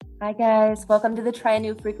Hi, guys. Welcome to the Try a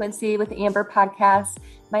New Frequency with Amber podcast.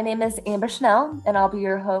 My name is Amber Schnell, and I'll be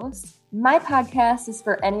your host. My podcast is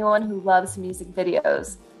for anyone who loves music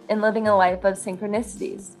videos and living a life of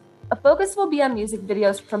synchronicities. A focus will be on music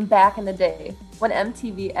videos from back in the day when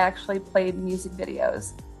MTV actually played music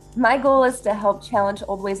videos. My goal is to help challenge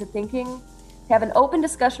old ways of thinking, to have an open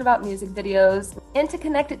discussion about music videos, and to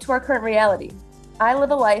connect it to our current reality. I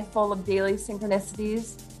live a life full of daily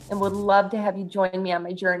synchronicities and would love to have you join me on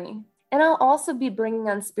my journey. And I'll also be bringing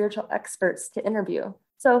on spiritual experts to interview.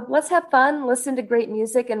 So let's have fun, listen to great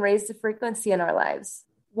music, and raise the frequency in our lives.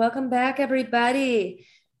 Welcome back, everybody.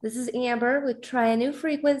 This is Amber with Try a New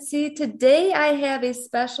Frequency. Today, I have a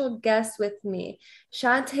special guest with me,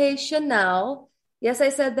 Shante Chanel. Yes, I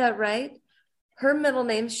said that right. Her middle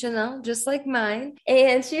name's Chanel, just like mine.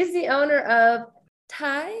 And she's the owner of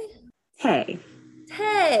Hey.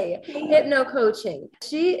 Hypno Coaching.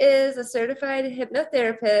 She is a certified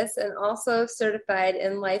hypnotherapist and also certified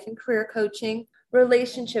in life and career coaching,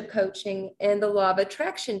 relationship coaching, and the law of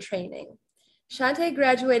attraction training. Shante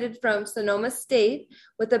graduated from Sonoma State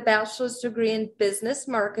with a bachelor's degree in business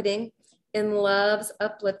marketing and loves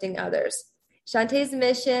uplifting others. Shante's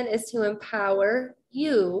mission is to empower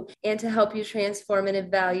you and to help you transform and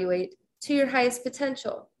evaluate to your highest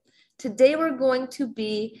potential. Today, we're going to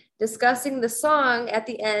be discussing the song at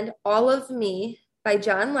the end, All of Me by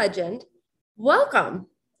John Legend. Welcome,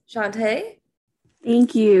 Shante.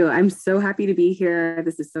 Thank you. I'm so happy to be here.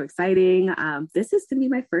 This is so exciting. This is going to be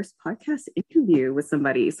my first podcast interview with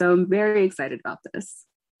somebody. So I'm very excited about this.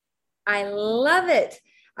 I love it.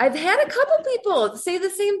 I've had a couple people say the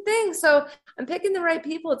same thing. So I'm picking the right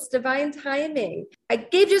people. It's divine timing. I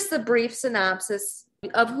gave just the brief synopsis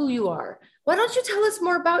of who you are. Why don't you tell us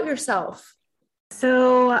more about yourself?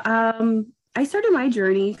 So I started my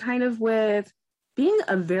journey kind of with being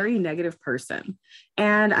a very negative person.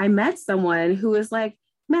 And I met someone who was like,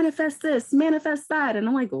 manifest this, manifest that. And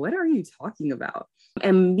I'm like, what are you talking about?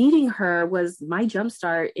 And meeting her was my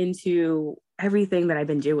jumpstart into everything that I've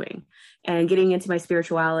been doing and getting into my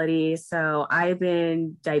spirituality. So I've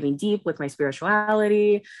been diving deep with my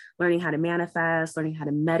spirituality, learning how to manifest, learning how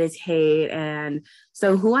to meditate. And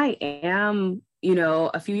so who I am,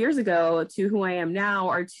 a few years ago to who I am now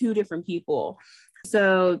are two different people.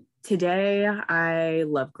 So today I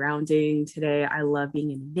love grounding. Today I love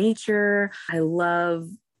being in nature. I love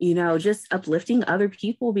just uplifting other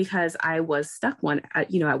people because I was stuck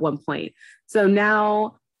at one point. So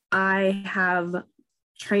now I have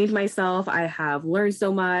trained myself. I have learned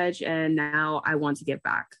so much, and now I want to give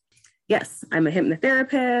back. Yes, I'm a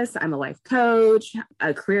hypnotherapist. I'm a life coach,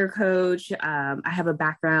 a career coach. I have a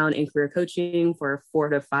background in career coaching for 4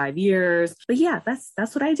 to 5 years. But yeah, that's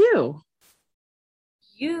what I do.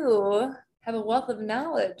 You have a wealth of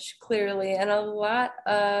knowledge, clearly, and a lot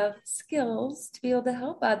of skills to be able to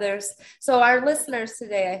help others. So our listeners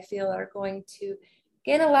today, I feel, are going to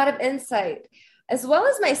gain a lot of insight, as well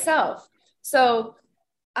as myself. So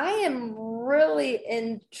I am really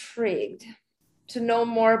intrigued to know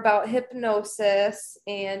more about hypnosis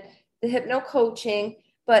and the hypno coaching,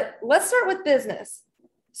 but let's start with business.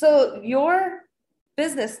 So your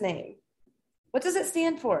business name, what does it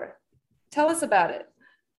stand for? Tell us about it.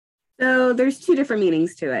 So there's two different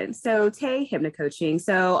meanings to it. So Tay Hypno Coaching.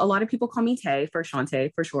 So a lot of people call me Tay for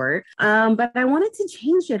Shante for short. But I wanted to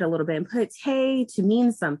change it a little bit and put Tay to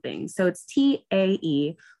mean something. So it's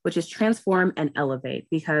TAE, which is transform and elevate,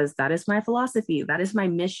 because that is my philosophy. That is my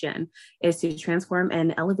mission, is to transform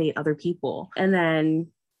and elevate other people. And then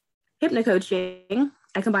Hypno Coaching,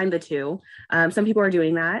 I combine the two. Some people are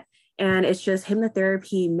doing that. And it's just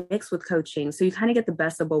hypnotherapy mixed with coaching. So you kind of get the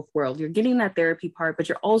best of both worlds. You're getting that therapy part, but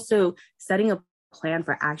you're also setting a plan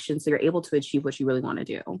for action so you're able to achieve what you really want to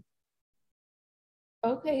do.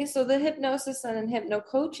 Okay, so the hypnosis and hypno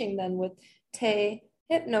coaching then with Tay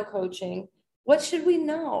Hypno Coaching, what should we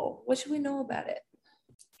know? What should we know about it?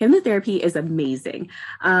 Hypnotherapy is amazing.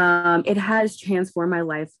 It has transformed my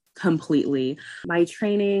life completely. My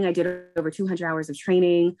training, I did over 200 hours of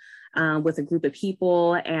training with a group of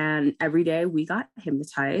people, and every day we got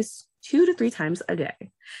hypnotized 2 to 3 times a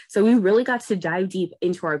day. So we really got to dive deep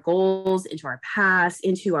into our goals, into our past,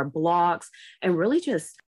 into our blocks, and really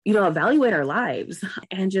just, evaluate our lives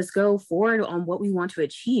and just go forward on what we want to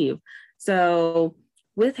achieve. So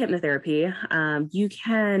with hypnotherapy, you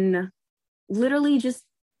can literally just,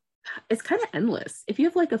 it's kind of endless. If you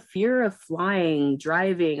have like a fear of flying,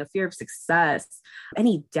 driving, a fear of success,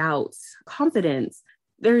 any doubts, confidence,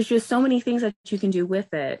 there's just so many things that you can do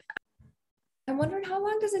with it. I'm wondering, how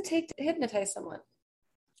long does it take to hypnotize someone?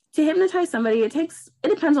 To hypnotize somebody, it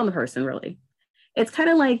depends on the person, really. It's kind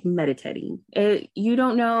of like meditating. You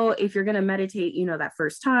don't know if you're going to meditate, that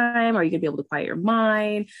first time. Are you going to be able to quiet your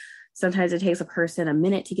mind? Sometimes it takes a person a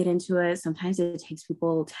minute to get into it. Sometimes it takes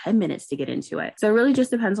people 10 minutes to get into it. So it really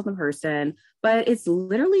just depends on the person, but it's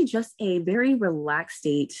literally just a very relaxed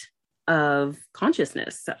state of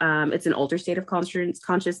consciousness. It's an altered state of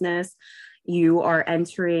consciousness. You are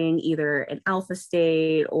entering either an alpha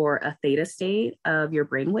state or a theta state of your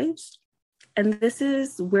brainwaves. And this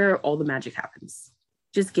is where all the magic happens.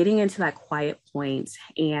 Just getting into that quiet point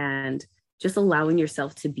and just allowing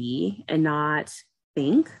yourself to be and not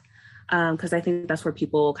think. Because I think that's where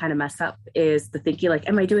people kind of mess up, is the thinking like,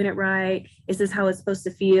 am I doing it right? Is this how it's supposed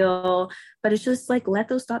to feel? But it's just like, let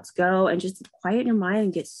those thoughts go and just quiet your mind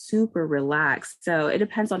and get super relaxed. So it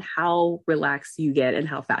depends on how relaxed you get and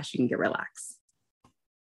how fast you can get relaxed.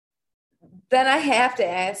 Then I have to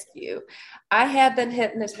ask you, I have been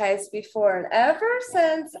hypnotized before, and ever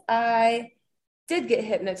since I did get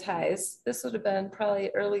hypnotized, this would have been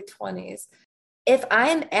probably early 20s. If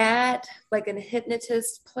I'm at like a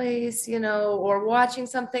hypnotist place, or watching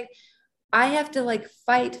something, I have to like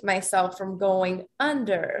fight myself from going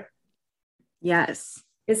under. Yes.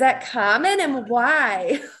 Is that common, and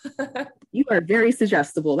why? You are very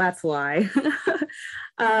suggestible. That's why.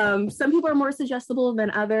 Some people are more suggestible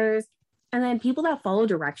than others. And then people that follow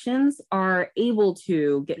directions are able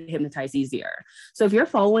to get hypnotized easier. So if you're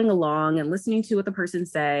following along and listening to what the person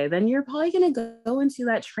say, then you're probably going to go into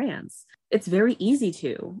that trance. It's very easy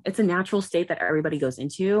to. It's a natural state that everybody goes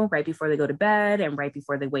into right before they go to bed and right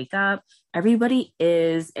before they wake up. Everybody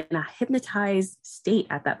is in a hypnotized state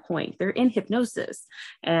at that point. They're in hypnosis.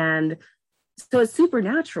 And so it's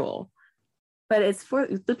supernatural. But it's for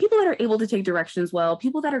the people that are able to take directions well,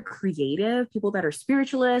 people that are creative, people that are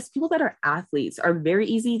spiritualists, people that are athletes are very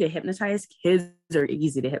easy to hypnotize. Kids are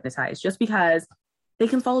easy to hypnotize just because they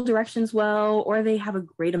can follow directions well, or they have a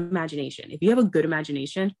great imagination. If you have a good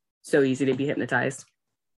imagination, so easy to be hypnotized.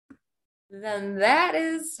 Then that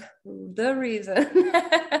is the reason.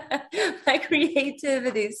 My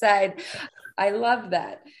creativity side. I love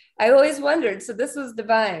that. I always wondered. So this was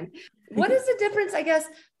divine. What is the difference, I guess,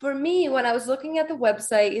 for me when I was looking at the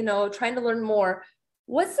website, trying to learn more?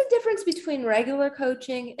 What's the difference between regular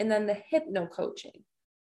coaching and then the hypno coaching?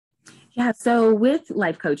 Yeah. So with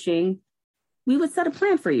life coaching, we would set a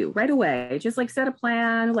plan for you right away. Just like set a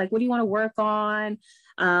plan, like what do you want to work on?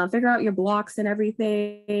 Figure out your blocks and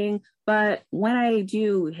everything. But when I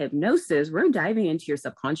do hypnosis, we're diving into your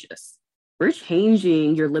subconscious. We're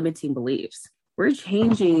changing your limiting beliefs. We're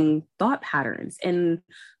changing thought patterns. And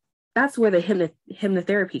that's where the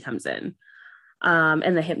hypnotherapy comes in,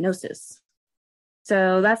 and the hypnosis.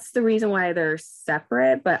 So that's the reason why they're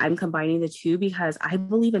separate, but I'm combining the two because I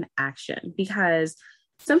believe in action. Because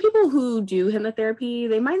some people who do hypnotherapy,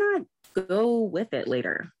 they might not go with it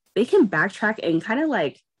later. They can backtrack and kind of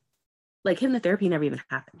like hypnotherapy never even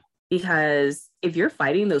happened. Because if you're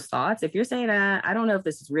fighting those thoughts, if you're saying, I don't know if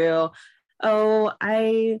this is real,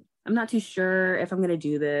 I'm not too sure if I'm going to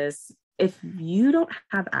do this. If you don't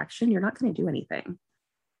have action, you're not going to do anything.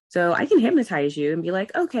 So I can hypnotize you and be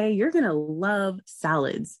like, okay, you're going to love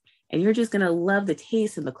salads and you're just going to love the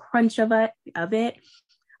taste and the crunch of it.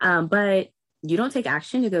 But you don't take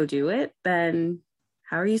action to go do it, then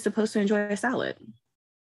how are you supposed to enjoy a salad?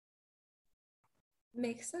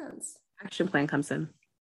 Makes sense. Action plan comes in.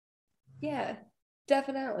 Yeah,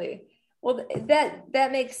 definitely. Well,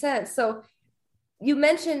 that makes sense. So you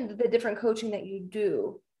mentioned the different coaching that you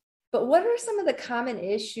do, but what are some of the common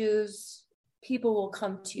issues people will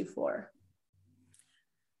come to you for?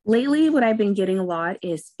 Lately, what I've been getting a lot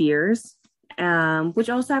is fears, which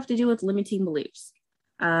also have to do with limiting beliefs.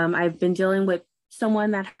 I've been dealing with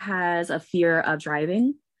someone that has a fear of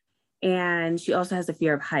driving, and she also has a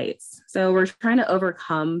fear of heights. So we're trying to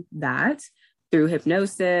overcome that through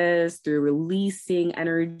hypnosis, through releasing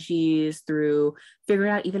energies, through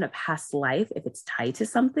figuring out even a past life if it's tied to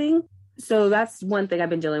something. So that's one thing I've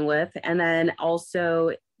been dealing with. And then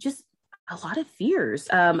also just a lot of fears.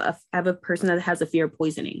 I have a person that has a fear of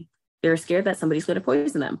poisoning. They're scared that somebody's going to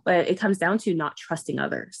poison them, but it comes down to not trusting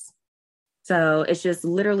others. So it's just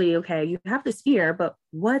literally, okay, you have this fear, but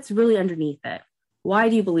what's really underneath it? Why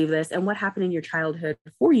do you believe this? And what happened in your childhood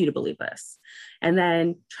for you to believe this? And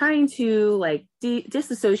then trying to like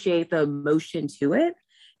disassociate the emotion to it.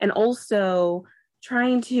 And also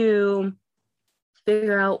trying to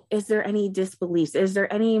figure out, is there any disbeliefs? Is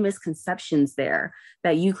there any misconceptions there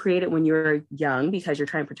that you created when you were young because you're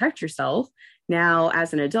trying to protect yourself? Now,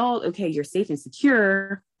 as an adult, okay, you're safe and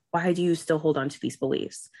secure. Why do you still hold on to these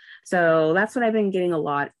beliefs? So that's what I've been getting a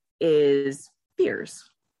lot is fears.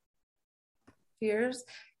 Fears.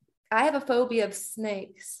 I have a phobia of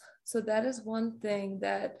snakes. So that is one thing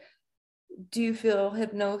that, do you feel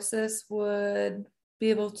hypnosis would be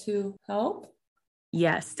able to help?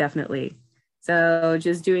 Yes, definitely. So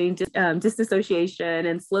just doing disassociation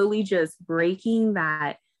and slowly just breaking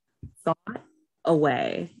that thought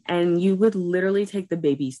away. And you would literally take the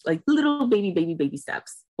babies, like little baby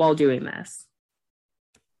steps while doing this.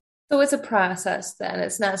 So it's a process then.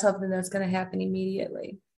 It's not something that's going to happen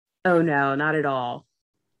immediately. Oh, no, not at all.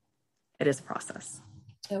 It is a process.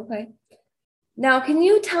 Okay. Now, can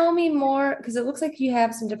you tell me more? Because it looks like you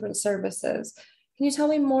have some different services. Can you tell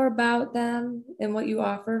me more about them and what you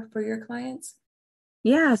offer for your clients?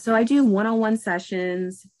 Yeah, so I do one-on-one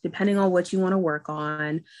sessions depending on what you want to work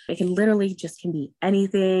on. It can literally just can be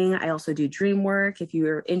anything. I also do dream work if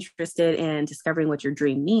you're interested in discovering what your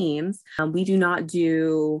dream means. We do not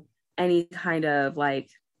do any kind of like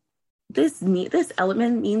this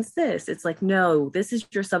element means this. It's like, no, this is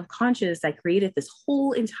your subconscious that created this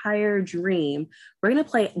whole entire dream. We're going to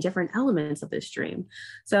play different elements of this dream.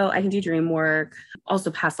 So I can do dream work,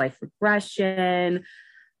 also past life regression,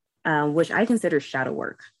 which I consider shadow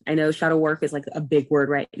work. I know shadow work is like a big word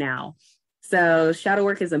right now. So shadow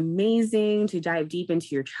work is amazing to dive deep into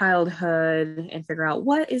your childhood and figure out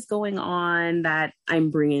what is going on that I'm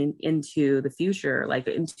bringing into the future, like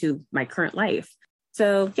into my current life.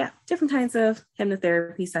 So yeah, different kinds of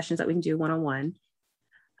hypnotherapy sessions that we can do one-on-one.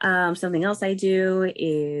 Something else I do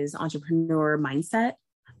is entrepreneur mindset,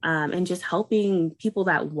 and just helping people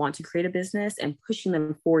that want to create a business and pushing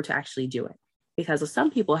them forward to actually do it. Because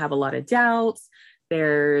some people have a lot of doubts.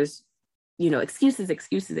 There's, excuses,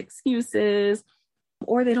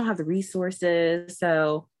 or they don't have the resources.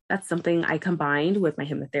 So that's something I combined with my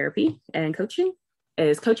hypnotherapy and coaching,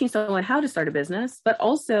 is coaching someone how to start a business, but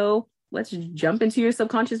also let's jump into your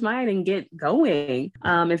subconscious mind and get going,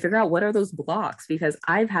 and figure out what are those blocks, because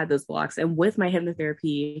I've had those blocks. And with my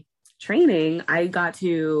hypnotherapy training, I got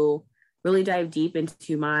to really dive deep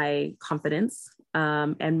into my confidence,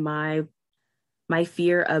 and my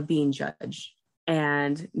fear of being judged.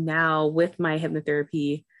 And now with my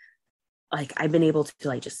hypnotherapy, like I've been able to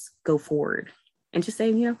like just go forward and just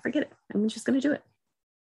say, forget it. I'm just going to do it.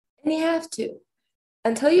 And you have to,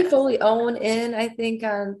 until you fully own in, I think,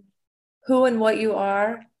 on who and what you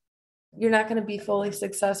are, you're not going to be fully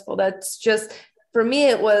successful. That's just, for me,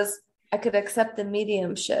 it was, I could accept the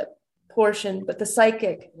mediumship portion, but the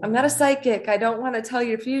psychic, I'm not a psychic. I don't want to tell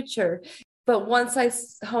your future. But once I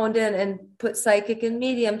honed in and put psychic and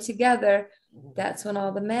medium together, that's when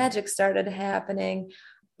all the magic started happening.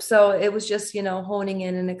 So it was just, honing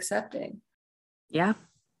in and accepting. Yeah.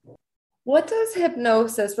 What does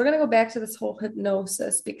hypnosis, we're going to go back to this whole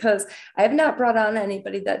hypnosis, because I have not brought on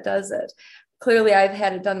anybody that does it. Clearly, I've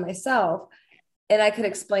had it done myself, and I could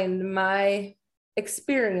explain my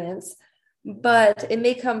experience, but it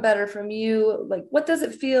may come better from you. Like, what does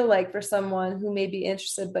it feel like for someone who may be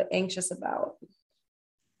interested but anxious about?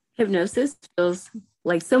 Hypnosis feels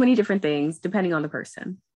like so many different things depending on the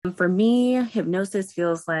person. For me, hypnosis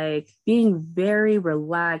feels like being very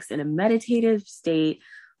relaxed in a meditative state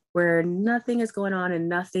where nothing is going on and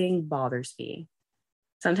nothing bothers me.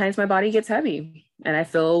 Sometimes my body gets heavy and I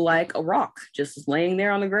feel like a rock just laying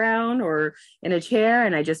there on the ground or in a chair,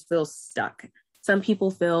 and I just feel stuck. Some people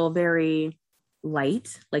feel very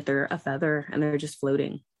light, like they're a feather and they're just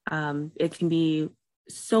floating. It can be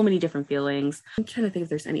so many different feelings. I'm trying to think if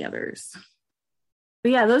there's any others.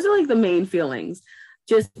 But yeah, those are like the main feelings.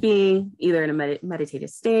 Just being either in a meditative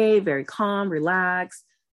state, very calm, relaxed,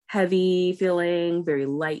 heavy feeling, very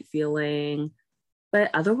light feeling. But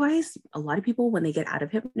otherwise, a lot of people, when they get out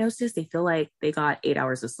of hypnosis, they feel like they got 8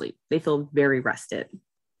 hours of sleep. They feel very rested.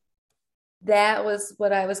 That was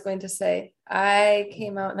what I was going to say. I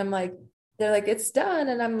came out and I'm like, they're like, it's done.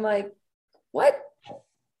 And I'm like, what?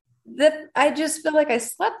 I just feel like I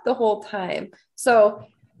slept the whole time. So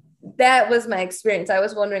that was my experience. I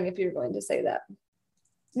was wondering if you were going to say that.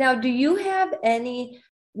 Now, do you have any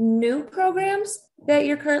new programs that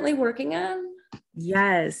you're currently working on?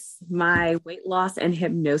 Yes, my weight loss and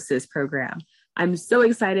hypnosis program. I'm so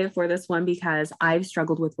excited for this one because I've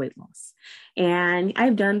struggled with weight loss, and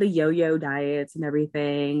I've done the yo-yo diets and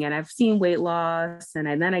everything, and I've seen weight loss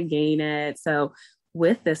and then I gain it. So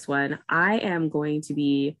with this one, I am going to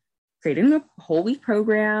be creating a whole week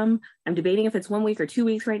program. I'm debating if it's 1 week or 2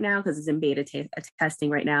 weeks right now because it's in beta testing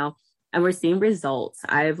right now. And we're seeing results.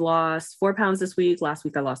 I've lost 4 pounds this week. Last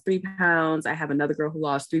week, I lost 3 pounds. I have another girl who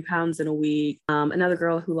lost 3 pounds in a week. Another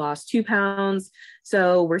girl who lost 2 pounds.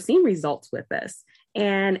 So we're seeing results with this.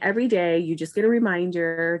 And every day you just get a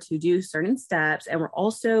reminder to do certain steps. And we're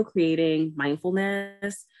also creating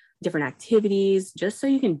mindfulness different activities, just so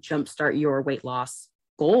you can jumpstart your weight loss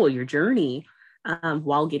goal, your journey,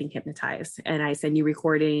 while getting hypnotized. And I send you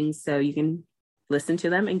recordings so you can listen to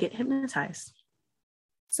them and get hypnotized.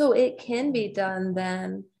 So it can be done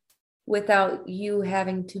then without you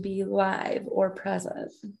having to be live or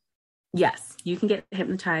present. Yes, you can get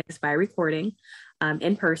hypnotized by recording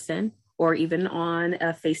in person, or even on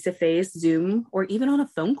a face-to-face Zoom, or even on a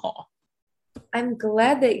phone call. I'm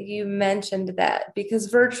glad that you mentioned that, because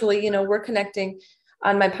virtually, we're connecting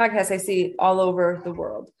on my podcast. I see all over the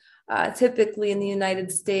world, typically in the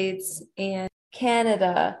United States and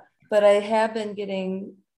Canada, but I have been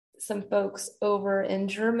getting some folks over in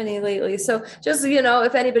Germany lately. So just,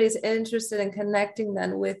 if anybody's interested in connecting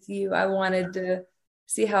then with you, I wanted to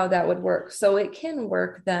see how that would work. So it can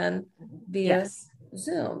work then via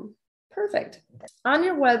Zoom. Perfect. On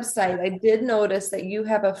your website, I did notice that you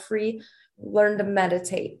have a free Learn to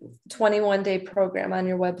Meditate 21-day program on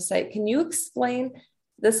your website. Can you explain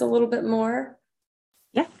this a little bit more?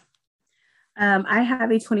 Yeah. I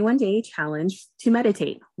have a 21-day challenge to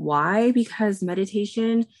meditate. Why? Because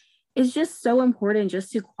meditation is just so important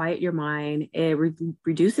just to quiet your mind. It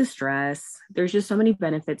reduces stress. There's just so many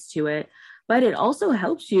benefits to it, but it also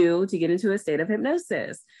helps you to get into a state of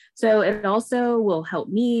hypnosis. So it also will help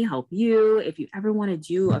me, help you if you ever want to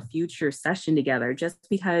do a future session together, just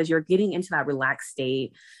because you're getting into that relaxed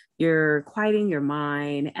state, you're quieting your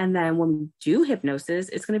mind. And then when we do hypnosis,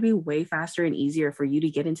 it's going to be way faster and easier for you to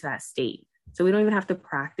get into that state. So we don't even have to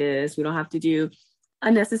practice. We don't have to do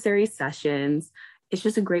unnecessary sessions. It's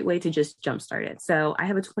just a great way to just jumpstart it. So I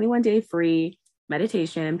have a 21-day free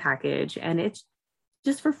meditation package, and it's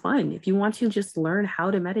just for fun if you want to just learn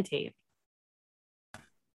how to meditate.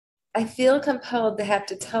 I feel compelled to have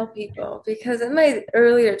to tell people, because in my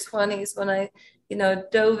earlier 20s, when I,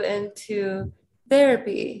 dove into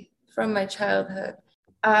therapy from my childhood,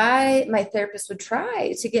 my therapist would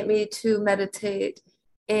try to get me to meditate,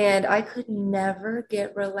 and I could never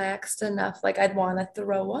get relaxed enough. Like I'd want to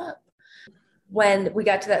throw up when we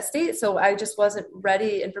got to that state. So I just wasn't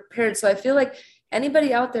ready and prepared. So I feel like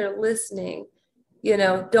anybody out there listening,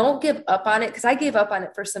 don't give up on it, because I gave up on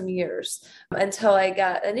it for some years until I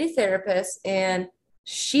got a new therapist, and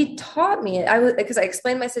she taught me it. Because I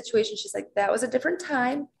explained my situation. She's like, that was a different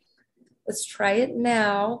time. Let's try it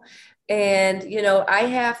now. And, I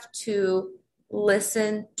have to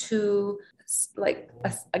listen to like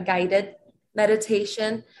a guided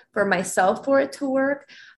meditation for myself for it to work.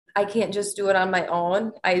 I can't just do it on my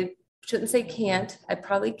own. I shouldn't say can't. I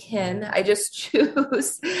probably can. I just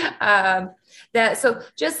choose that. So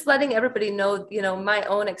just letting everybody know, my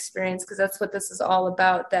own experience, because that's what this is all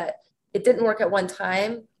about, that it didn't work at one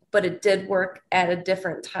time, but it did work at a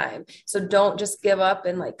different time. So don't just give up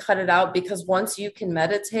and like cut it out, because once you can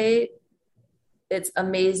meditate, it's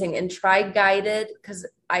amazing. And try guided, because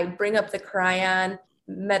I bring up the Cryon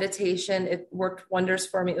meditation. It worked wonders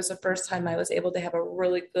for me. It was the first time I was able to have a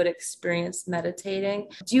really good experience meditating.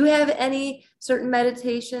 Do you have any certain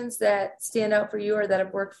meditations that stand out for you or that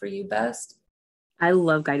have worked for you best? I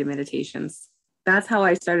love guided meditations. That's how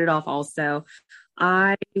I started off also.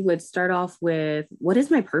 I would start off with, what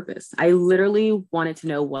is my purpose? I literally wanted to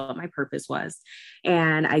know what my purpose was.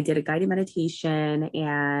 And I did a guided meditation,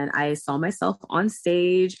 and I saw myself on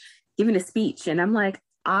stage giving a speech. And I'm like,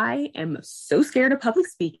 I am so scared of public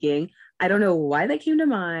speaking. I don't know why that came to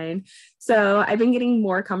mind. So I've been getting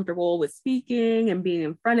more comfortable with speaking and being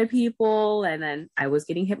in front of people. And then I was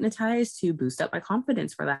getting hypnotized to boost up my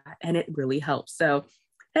confidence for that. And it really helps. So,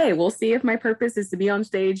 hey, we'll see if my purpose is to be on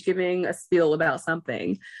stage giving a spiel about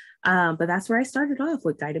something. But that's where I started off,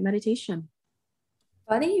 with guided meditation.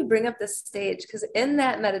 Funny you bring up the stage, because in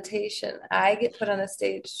that meditation, I get put on a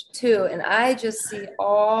stage too. And I just see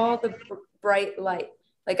all the bright light.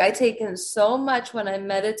 Like I take in so much when I'm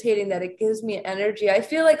meditating that it gives me energy. I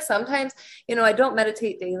feel like sometimes, I don't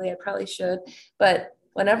meditate daily. I probably should. But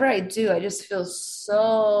whenever I do, I just feel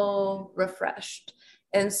so refreshed.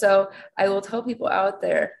 And so I will tell people out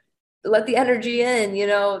there, let the energy in,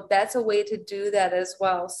 that's a way to do that as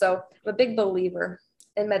well. So I'm a big believer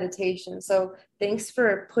in meditation. So thanks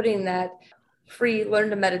for putting that free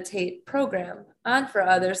Learn to Meditate program on for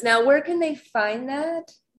others. Now, where can they find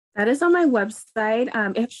that? That is on my website.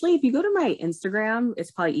 Actually, if you go to my Instagram,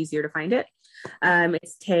 it's probably easier to find it.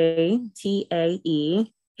 It's Tae,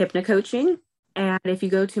 Tae, Hypnocoaching. And if you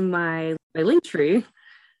go to my link tree,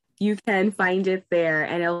 you can find it there,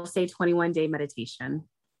 and it'll say 21-day meditation.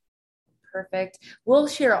 Perfect. We'll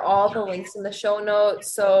share all the links in the show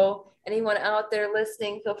notes. So anyone out there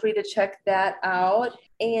listening, feel free to check that out.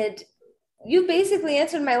 And you basically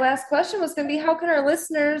answered my last question, was going to be, how can our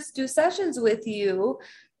listeners do sessions with you?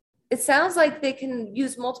 it sounds like they can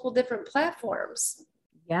use multiple different platforms.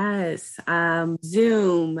 Yes.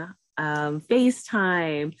 Zoom,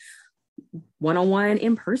 FaceTime, one-on-one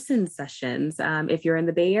in-person sessions, if you're in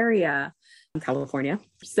the Bay Area, California.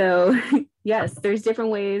 So yes, there's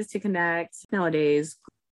different ways to connect nowadays.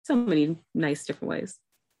 So many nice different ways.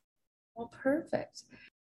 Well, perfect.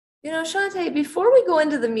 Shante, before we go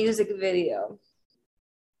into the music video,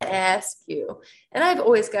 ask you, and I've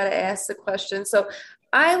always got to ask the question. So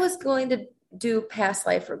I was going to do past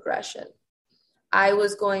life regression. I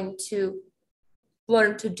was going to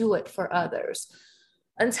learn to do it for others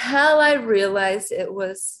until I realized it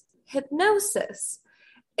was hypnosis.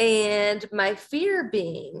 And my fear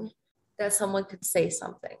being that someone could say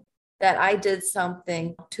something, that I did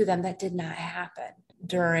something to them that did not happen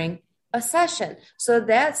during a session. So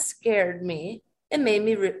that scared me. It made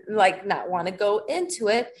me not want to go into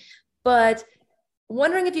it, but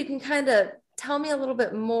wondering if you can kind of tell me a little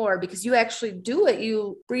bit more, because you actually do it.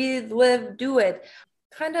 You breathe, live, do it.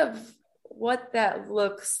 Kind of what that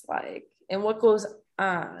looks like and what goes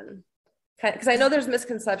on. Because I know there's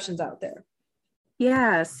misconceptions out there.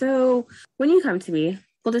 Yeah. So when you come to me,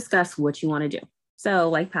 we'll discuss what you want to do. So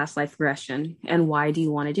like past life regression, and why do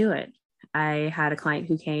you want to do it? I had a client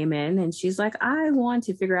who came in and she's like, I want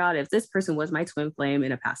to figure out if this person was my twin flame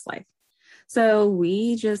in a past life. So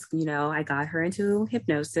we just, I got her into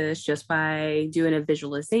hypnosis just by doing a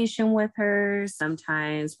visualization with her.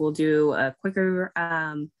 Sometimes we'll do a quicker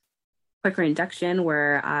induction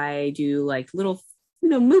where I do like little,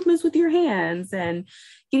 movements with your hands and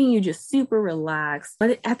getting you just super relaxed.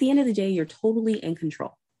 But at the end of the day, you're totally in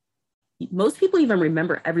control. Most people even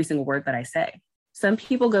remember every single word that I say. Some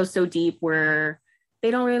people go so deep where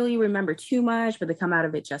they don't really remember too much, but they come out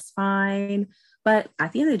of it just fine. But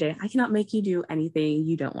at the end of the day, I cannot make you do anything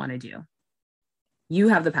you don't want to do. You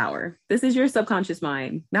have the power. This is your subconscious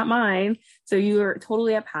mind, not mine. So you are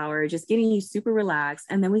totally at power, just getting you super relaxed.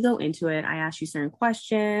 And then we go into it. I ask you certain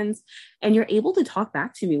questions and you're able to talk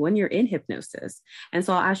back to me when you're in hypnosis. And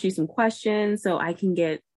so I'll ask you some questions so I can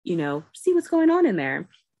get, see what's going on in there.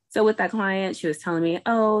 So with that client, she was telling me,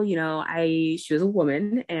 she was a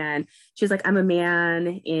woman and she was like, I'm a man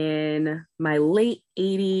in my late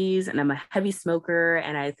 80s and I'm a heavy smoker.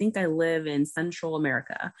 And I think I live in Central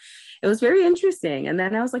America. It was very interesting. And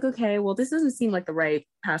then I was like, okay, well, this doesn't seem like the right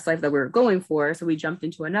past life that we were going for. So we jumped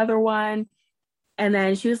into another one. And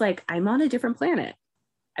then she was like, I'm on a different planet.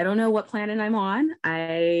 I don't know what planet I'm on.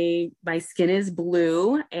 My skin is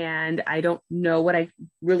blue and I don't know what I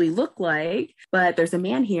really look like, but there's a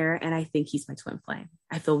man here and I think he's my twin flame.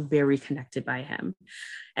 I feel very connected by him.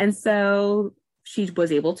 And so she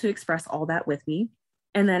was able to express all that with me.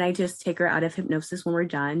 And then I just take her out of hypnosis when we're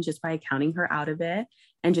done, just by counting her out of it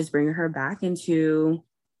and just bringing her back into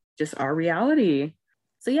just our reality.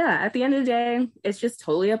 So yeah, at the end of the day, it's just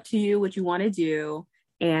totally up to you what you want to do.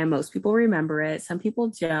 And most people remember it. Some people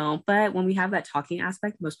don't. But when we have that talking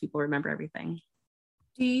aspect, most people remember everything.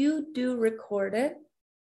 Do you do recorded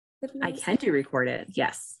hypnosis? I can do recorded,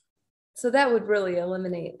 yes. So that would really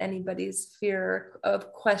eliminate anybody's fear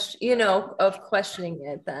of questioning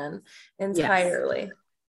it then entirely.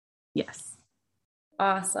 Yes.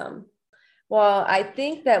 Awesome. Well, I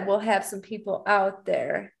think that we'll have some people out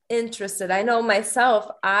there interested. I know myself,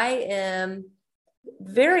 I am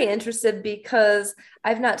very interested because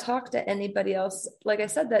I've not talked to anybody else, like I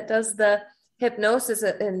said, that does the hypnosis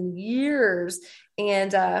in years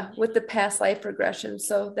and with the past life regression.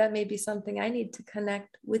 So that may be something I need to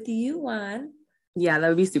connect with you on. Yeah, that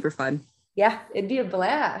would be super fun. Yeah, it'd be a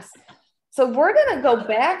blast. So we're going to go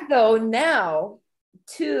back though now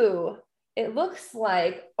to, it looks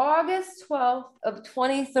like August 12th of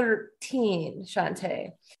 2013,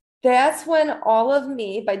 Shante. That's when All of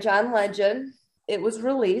Me by John Legend, it was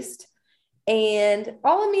released. And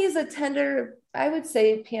All of Me is a tender, I would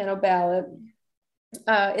say, piano ballad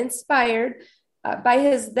inspired by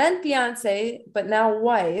his then fiance, but now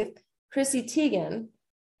wife, Chrissy Teigen.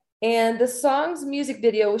 And the song's music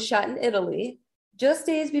video was shot in Italy just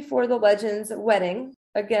days before the legend's wedding,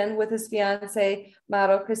 again with his fiance,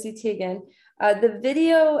 model Chrissy Teigen. The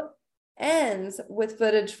video ends with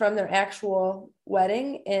footage from their actual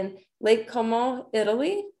wedding in Lake Como,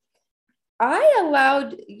 Italy. I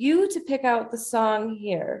allowed you to pick out the song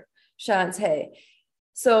here, Shante.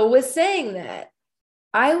 So with saying that,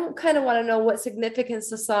 I kind of want to know what significance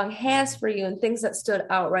the song has for you and things that stood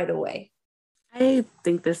out right away. I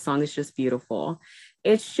think this song is just beautiful.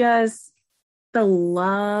 It's just the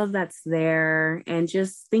love that's there and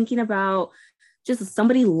just thinking about just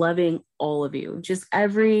somebody loving all of you, just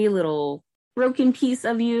every little broken piece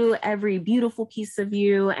of you, every beautiful piece of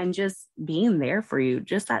you, and just being there for you,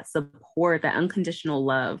 just that support, that unconditional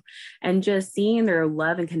love, and just seeing their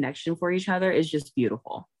love and connection for each other is just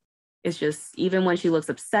beautiful. It's just, even when she looks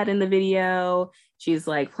upset in the video, she's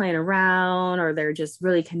like playing around or they're just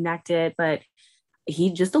really connected. But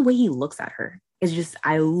just the way he looks at her is just,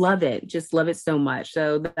 I love it. Just love it so much.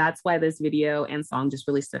 So that's why this video and song just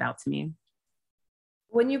really stood out to me.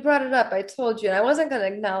 When you brought it up, I told you, and I wasn't going to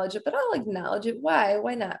acknowledge it, but I'll acknowledge it. Why?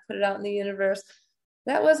 Why not put it out in the universe?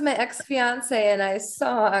 That was my ex-fiance and I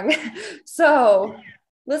song. So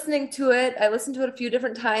listening to it, I listened to it a few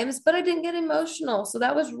different times, but I didn't get emotional. So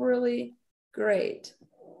that was really great.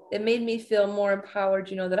 It made me feel more empowered,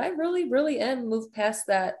 that I really, really am moved past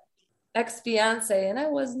that ex-fiance and I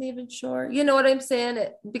wasn't even sure. You know what I'm saying?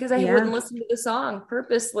 Because I wouldn't Yeah. listen to the song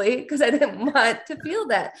purposely because I didn't want to feel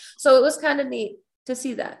that. So it was kind of neat to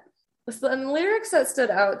see that. And the lyrics that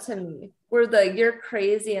stood out to me were the "You're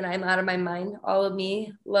crazy and I'm out of my mind. All of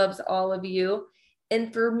me loves all of you."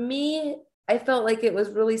 And for me, I felt like it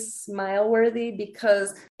was really smile worthy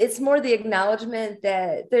because it's more the acknowledgement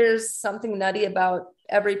that there's something nutty about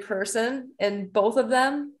every person and both of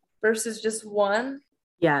them versus just one.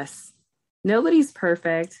 Yes. Nobody's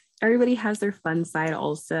perfect. Everybody has their fun side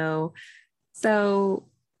also. So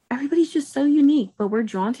everybody's just so unique, but we're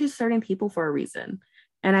drawn to certain people for a reason.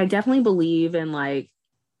 And I definitely believe in like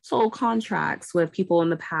soul contracts with people in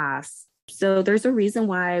the past. So there's a reason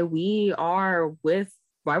why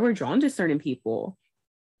why we're drawn to certain people.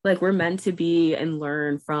 Like we're meant to be and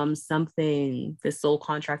learn from something, this soul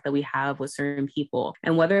contract that we have with certain people.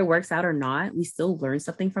 And whether it works out or not, we still learn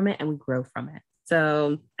something from it and we grow from it.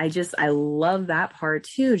 So I love that part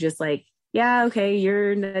too. Just like, yeah, okay,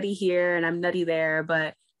 you're nutty here and I'm nutty there,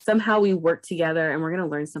 but somehow we work together and we're going to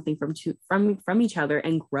learn something from each other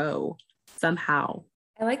and grow somehow.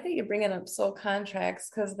 I like that you're bringing up soul contracts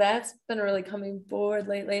because that's been really coming forward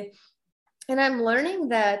lately. And I'm learning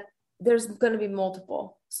that there's going to be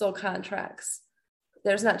multiple soul contracts.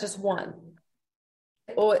 There's not just one.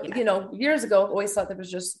 Or, years ago, I always thought there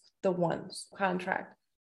was just the one contract.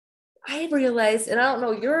 I realized, and I don't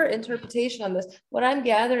know your interpretation on this, what I'm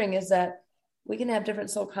gathering is that we can have different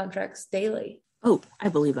soul contracts daily. Oh, I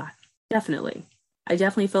believe that. Definitely. I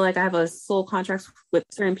definitely feel like I have a soul contract with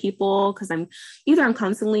certain people because I'm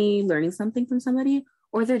constantly learning something from somebody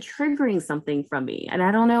or they're triggering something from me and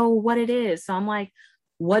I don't know what it is. So I'm like,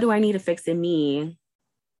 what do I need to fix in me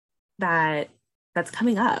that's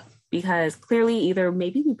coming up? Because clearly either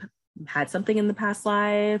maybe we had something in the past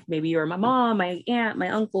life, maybe you're my mom, my aunt, my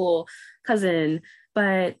uncle, cousin,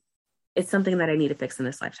 but it's something that I need to fix in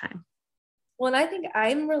this lifetime. Well, and I think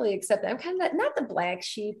I'm really accepted. I'm kind of not the black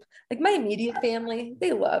sheep. Like my immediate family,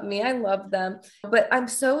 they love me. I love them. But I'm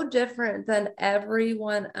so different than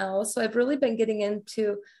everyone else. So I've really been getting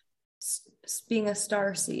into being a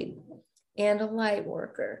star seed and a light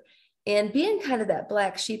worker and being kind of that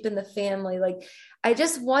black sheep in the family. Like, I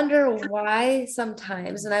just wonder why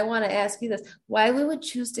sometimes, and I want to ask you this, why we would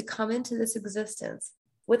choose to come into this existence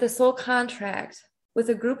with a soul contract with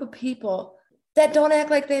a group of people that don't act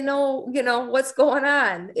like they know, what's going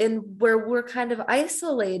on and where we're kind of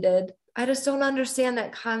isolated. I just don't understand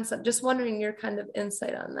that concept. Just wondering your kind of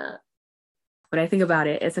insight on that. When I think about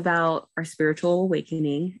it, it's about our spiritual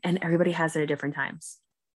awakening, and everybody has it at different times.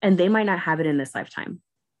 And they might not have it in this lifetime,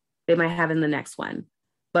 they might have it in the next one.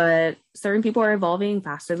 But certain people are evolving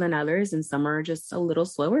faster than others, and some are just a little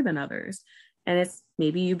slower than others. And it's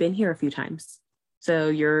maybe you've been here a few times, so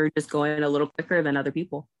you're just going a little quicker than other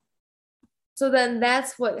people. So then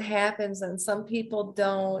that's what happens, and some people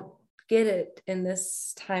don't get it in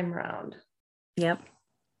this time round. Yep.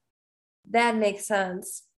 That makes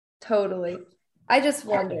sense. Totally. I just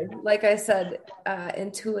wondered, like I said,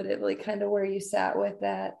 intuitively, kind of where you sat with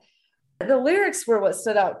that. The lyrics were what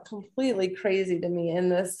stood out completely crazy to me in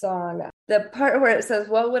this song. The part where it says,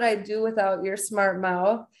 "What would I do without your smart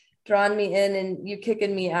mouth? Drawn me in and you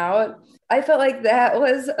kicking me out." I felt like that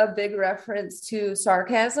was a big reference to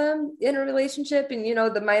sarcasm in a relationship and,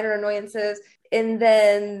 the minor annoyances and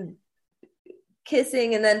then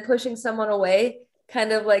kissing and then pushing someone away,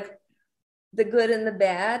 kind of like the good and the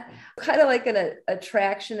bad, kind of like an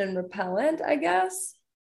attraction and repellent, I guess.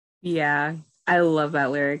 Yeah, I love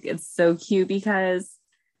that lyric. It's so cute because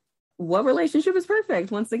what relationship is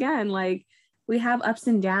perfect? Once again, like we have ups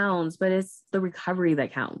and downs, but it's the recovery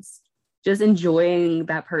that counts. Just enjoying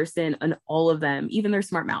that person and all of them, even their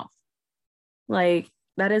smart mouth. Like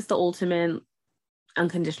that is the ultimate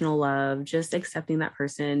unconditional love, just accepting that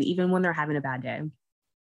person, even when they're having a bad day.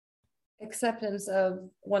 Acceptance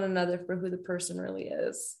of one another for who the person really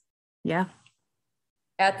is Yeah.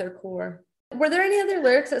 at their core. Were there any other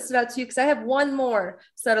lyrics that stood out to you? Because I have one more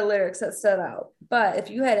set of lyrics that stood out. But if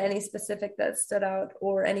you had any specific that stood out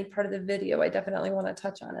or any part of the video, I definitely want to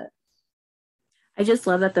touch on it. I just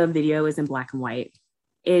love that the video is in black and white.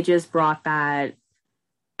 It just brought that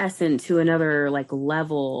essence to another like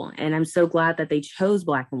level. And I'm so glad that they chose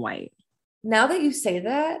black and white. Now that you say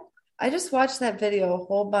that, I just watched that video a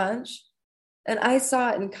whole bunch and I saw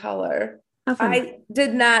it in color. I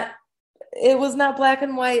did not, it was not black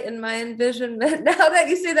and white in my envisionment. Now that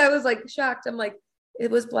you say that, I was like shocked. I'm like, it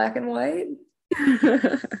was black and white.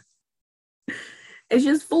 It's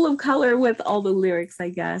just full of color with all the lyrics, I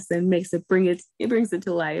guess, and it brings it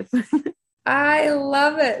to life. I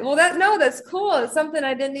love it. Well, that's cool. It's something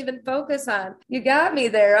I didn't even focus on. You got me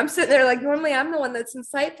there. I'm sitting there like normally I'm the one that's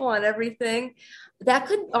insightful on everything. That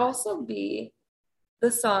could also be the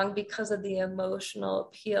song because of the emotional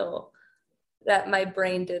appeal that my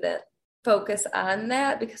brain didn't focus on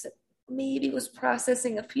that because it maybe was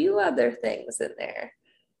processing a few other things in there.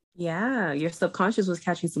 Yeah, your subconscious was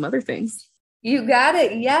catching some other things. You got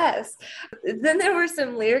it. Yes. Then there were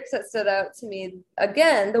some lyrics that stood out to me.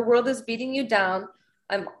 Again, the world is beating you down.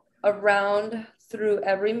 I'm around through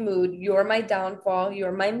every mood. You're my downfall.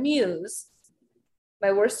 You're my muse.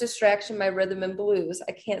 My worst distraction, my rhythm and blues.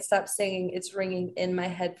 I can't stop singing. It's ringing in my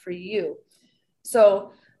head for you.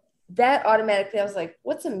 So that automatically, I was like,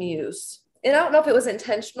 what's a muse? And I don't know if it was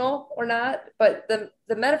intentional or not, but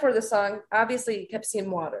the metaphor of the song, obviously you kept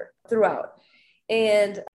seeing water throughout.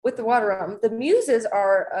 And with the water, the muses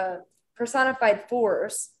are a personified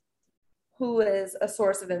force who is a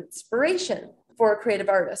source of inspiration for a creative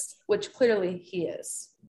artist, which clearly he is.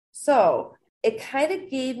 So it kind of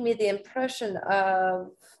gave me the impression of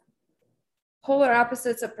polar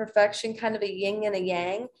opposites of perfection, kind of a yin and a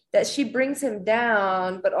yang, that she brings him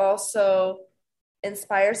down, but also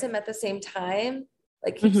inspires him at the same time,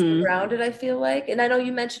 like keeps him grounded, I feel like. And I know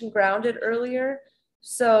you mentioned grounded earlier.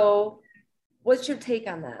 So what's your take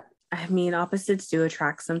on that? I mean, opposites do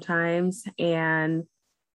attract sometimes. And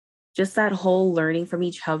just that whole learning from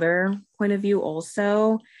each other point of view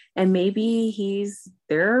also. And maybe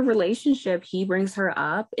their relationship, he brings her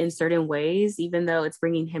up in certain ways, even though it's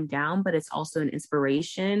bringing him down, but it's also an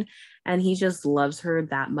inspiration. And he just loves her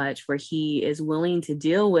that much where he is willing to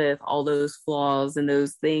deal with all those flaws and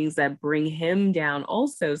those things that bring him down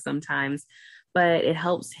also sometimes. But it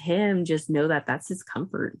helps him just know that that's his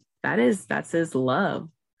comfort. That's his love.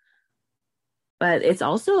 But it's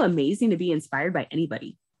also amazing to be inspired by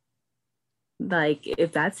anybody. Like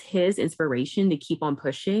if that's his inspiration to keep on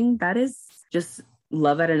pushing, that is just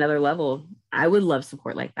love at another level. I would love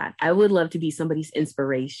support like that. I would love to be somebody's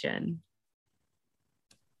inspiration.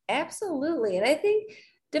 Absolutely. And I think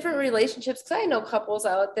different relationships, because I know couples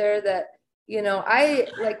out there that, I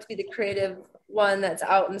like to be the creative one that's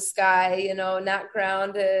out in the sky, not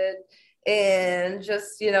grounded and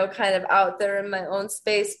just, kind of out there in my own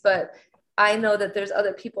space. But I know that there's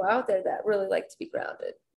other people out there that really like to be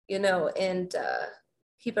grounded, and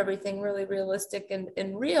keep everything really realistic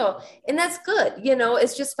and real. And that's good.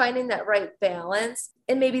 It's just finding that right balance.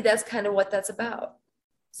 And maybe that's kind of what that's about.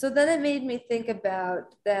 So then it made me think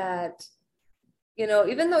about that,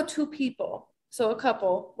 even though two people, so a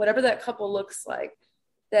couple, whatever that couple looks like,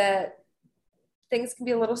 that things can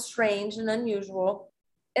be a little strange and unusual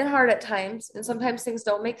and hard at times. And sometimes things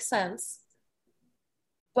don't make sense.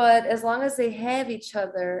 But as long as they have each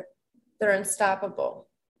other, they're unstoppable.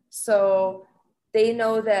 So they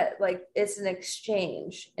know that like it's an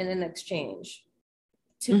exchange and an exchange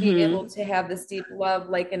to be able to have this deep love,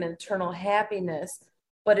 like an internal happiness,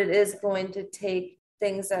 but it is going to take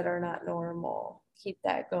things that are not normal, keep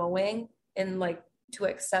that going and like to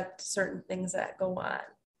accept certain things that go on.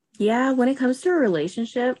 Yeah. When it comes to a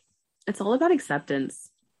relationship, it's all about acceptance.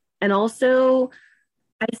 And also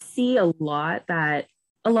I see a lot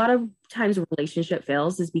of times a relationship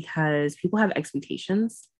fails is because people have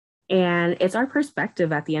expectations. And it's our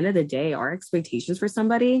perspective at the end of the day, our expectations for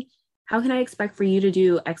somebody. How can I expect for you to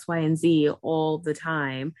do X, Y, and Z all the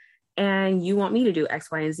time? And you want me to do X,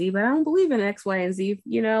 Y, and Z, but I don't believe in X, Y, and Z,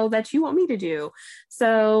 that you want me to do.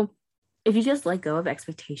 So if you just let go of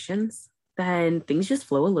expectations, then things just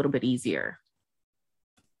flow a little bit easier.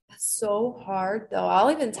 That's so hard though.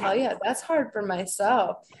 I'll even tell you, that's hard for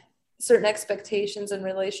myself. Certain expectations and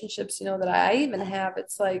relationships, that I even have,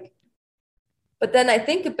 it's like, but then I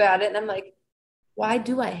think about it and I'm like, why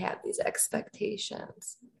do I have these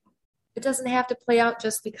expectations? It doesn't have to play out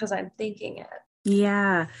just because I'm thinking it.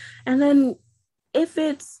 Yeah. And then if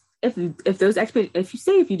you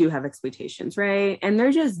do have expectations, right? And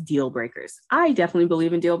they're just deal breakers. I definitely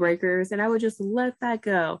believe in deal breakers and I would just let that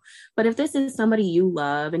go. But if this is somebody you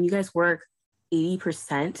love and you guys work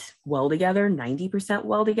 80% well together, 90%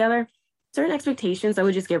 well together. Certain expectations I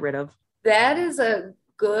would just get rid of. That is a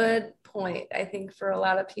good point, I think, for a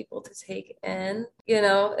lot of people to take in.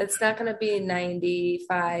 It's not going to be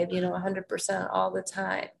 95, 100% all the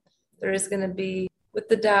time. There is going to be, with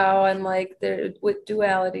the Tao and like with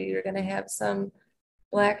duality, you're going to have some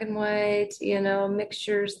black and white,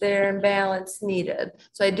 mixtures there and balance needed.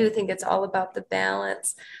 So I do think it's all about the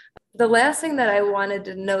balance. The last thing that I wanted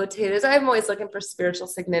to notate is I'm always looking for spiritual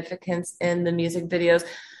significance in the music videos.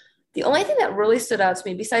 The only thing that really stood out to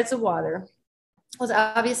me, besides the water, was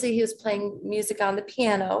obviously he was playing music on the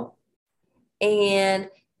piano. And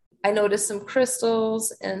I noticed some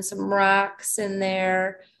crystals and some rocks in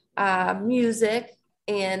there, music.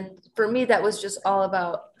 And for me, that was just all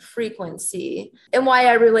about frequency and why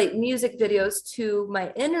I relate music videos to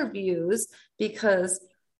my interviews, because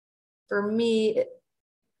for me,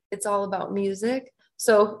 it's all about music.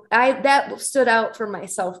 So that stood out for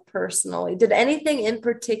myself personally. Did anything in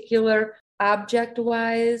particular,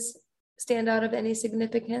 object-wise, stand out of any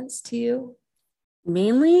significance to you?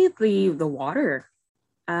 Mainly the water,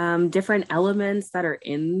 different elements that are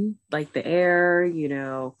in like the air,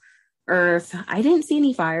 earth. I didn't see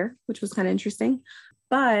any fire, which was kind of interesting,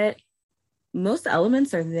 but most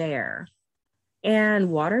elements are there. And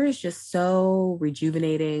water is just so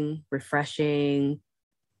rejuvenating, refreshing,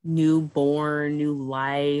 newborn, new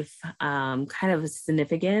life, kind of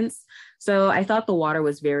significance. So I thought the water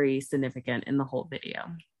was very significant in the whole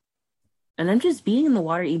video. And them just being in the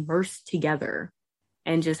water immersed together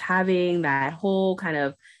and just having that whole kind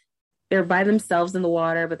of, they're by themselves in the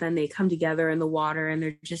water, but then they come together in the water and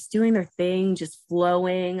they're just doing their thing, just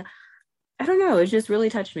flowing. I don't know. It just really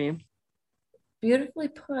touched me. Beautifully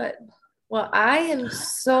put. Well, I am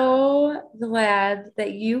so glad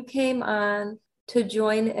that you came on to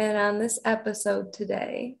join in on this episode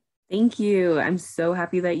today. Thank you. I'm so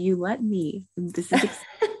happy that you let me. This is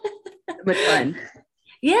so much fun.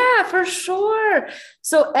 Yeah, for sure.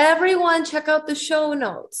 So everyone check out the show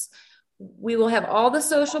notes. We will have all the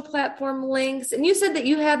social platform links. And you said that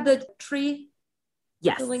you have the tree.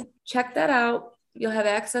 Yes. The link. Check that out. You'll have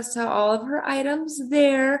access to all of her items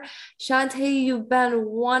there. Shante, you've been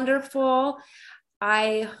wonderful.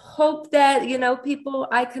 I hope that, people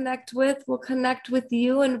I connect with will connect with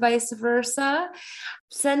you and vice versa.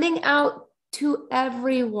 Sending out to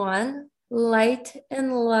everyone light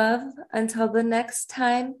and love until the next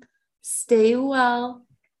time. Stay well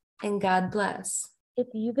and God bless.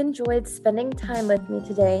 If you've enjoyed spending time with me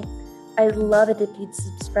today, I'd love it if you'd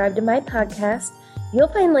subscribe to my podcast. You'll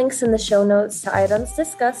find links in the show notes to items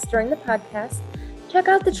discussed during the podcast. Check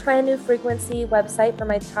out the Try a New Frequency website for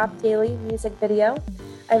my top daily music video.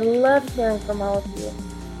 I love hearing from all of you.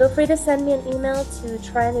 Feel free to send me an email to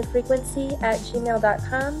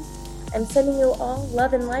tryanewfrequency@gmail.com. I'm sending you all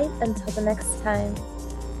love and light until the next time.